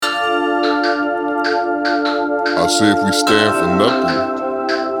say if we stand for nothing,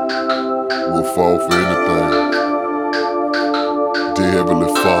 we'll fall for anything. Dear Heavenly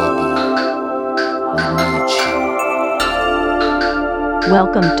Father, we need you.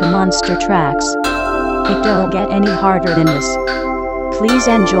 Welcome to Monster Tracks. It don't get any harder than this. Please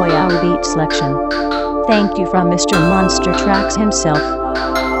enjoy our beat selection. Thank you from Mr. Monster Tracks himself,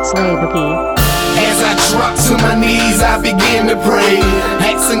 SLAYBOOGIE. As I drop to my knees, I begin to pray,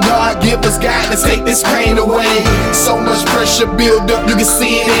 asking God, give us guidance, take this pain away. So much pressure build up, you can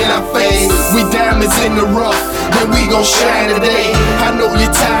see it in our face. We diamonds in the rough, but we gon' shine today. I know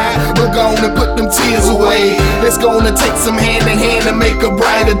you're tired, we're gonna put them tears away. It's gonna take some hand in hand to make a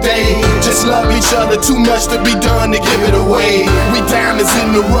brighter day. Just love each other, too much to be done to give it away. We diamonds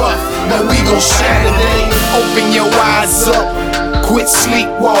in the rough, but we gon' shine today. Open your eyes up, quit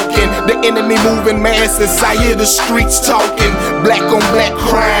sleepwalking. The enemy moving masses, I hear the streets talking. Black on black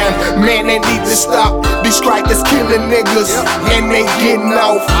crime, man, they need to stop. These strikers killing niggas, and they getting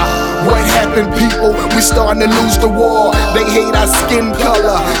off. What happened, people? We starting to lose the war. They hate our skin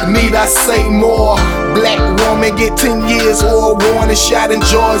color, need I say more? Black woman get 10 years or a warning shot in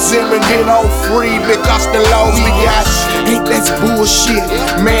Georgia and get all free because the laws we got ain't that's bullshit.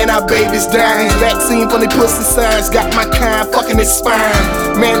 Man, our babies dying. Vaccine for the pussy signs got my kind fucking his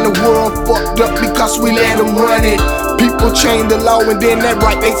spine. Man, the world fucked up because we let them run it. People changed the law and then that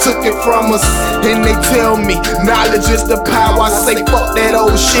right, they took it from us. And they tell me knowledge is the power. I say fuck that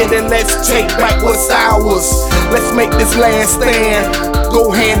old shit and let's take back what's ours. Let's make this last stand, go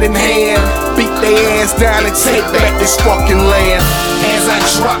hand in hand, beat their ass down and take back this fucking land. As I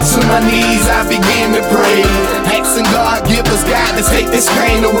drop to my knees, I begin to pray, asking God, give us guidance, take this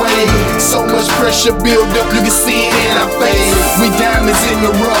pain away. So much pressure build up, you can see it in our face. We diamonds in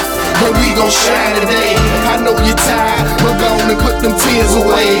the rough, but we gon' shine today. I know you're tired, we're gonna put them tears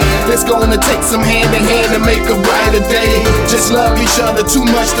away. It's gonna take some hand in hand to make a brighter day. Just love each other, too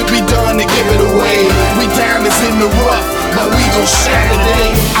much to be done to give it away. We diamonds in the rough, but we gon' shine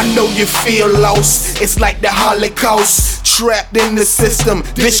today. I know you feel lost, it's like the Holocaust. Trapped in the system,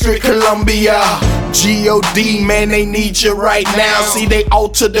 District Columbia. God, man, they need you right now. See, they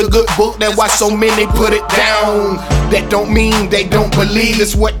altered the good book, that's why so many put it down. That don't mean they don't believe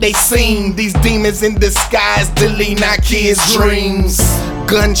it's what they seen. These demons in disguise deleting our kids' dreams.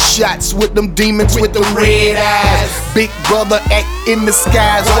 Gunshots with them demons with the red eyes. Big brother act in the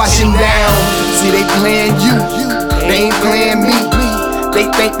skies watching down. See, they playing you, they ain't playing me. They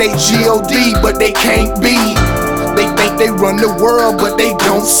think they God, but they can't be. They think they run the world, but they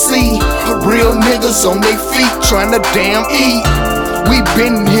don't see real niggas on their feet trying to damn eat. We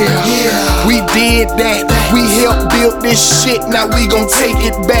been here, we did that. We helped build this shit, now we gon' take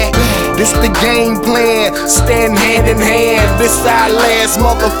it back. This the game plan, stand hand in hand. This our last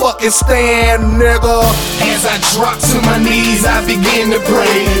motherfucking stand, nigga. As I drop to my knees, I begin to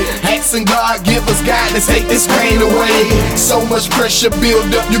pray, asking God, give us guidance, take this pain away. So much pressure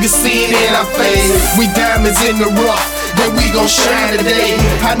build up, you can see it in our face. We diamonds in the rough, but we gon' shine today.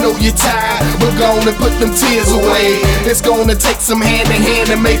 I know you're tired, we're gonna put them tears away. It's gonna take some hand in hand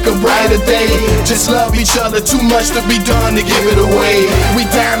to make a brighter day. Just love each other, too much to be done to give it away. We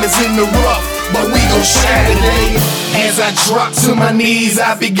diamonds in the rough, but we gon' shine today. As I drop to my knees,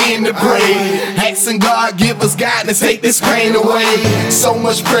 I begin to pray, asking God, give us guidance, take this pain away. So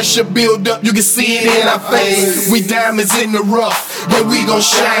much pressure build up, you can see it in our face. We diamonds in the rough, but we gon'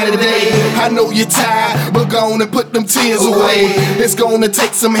 shine today. I know you're tired, we're gonna put them tears away. It's gonna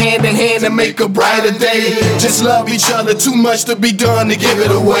take some hand in hand to make a brighter day. Just love each other, too much to be done to give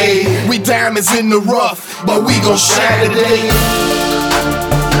it away. We diamonds in the rough, but we gon' shine today.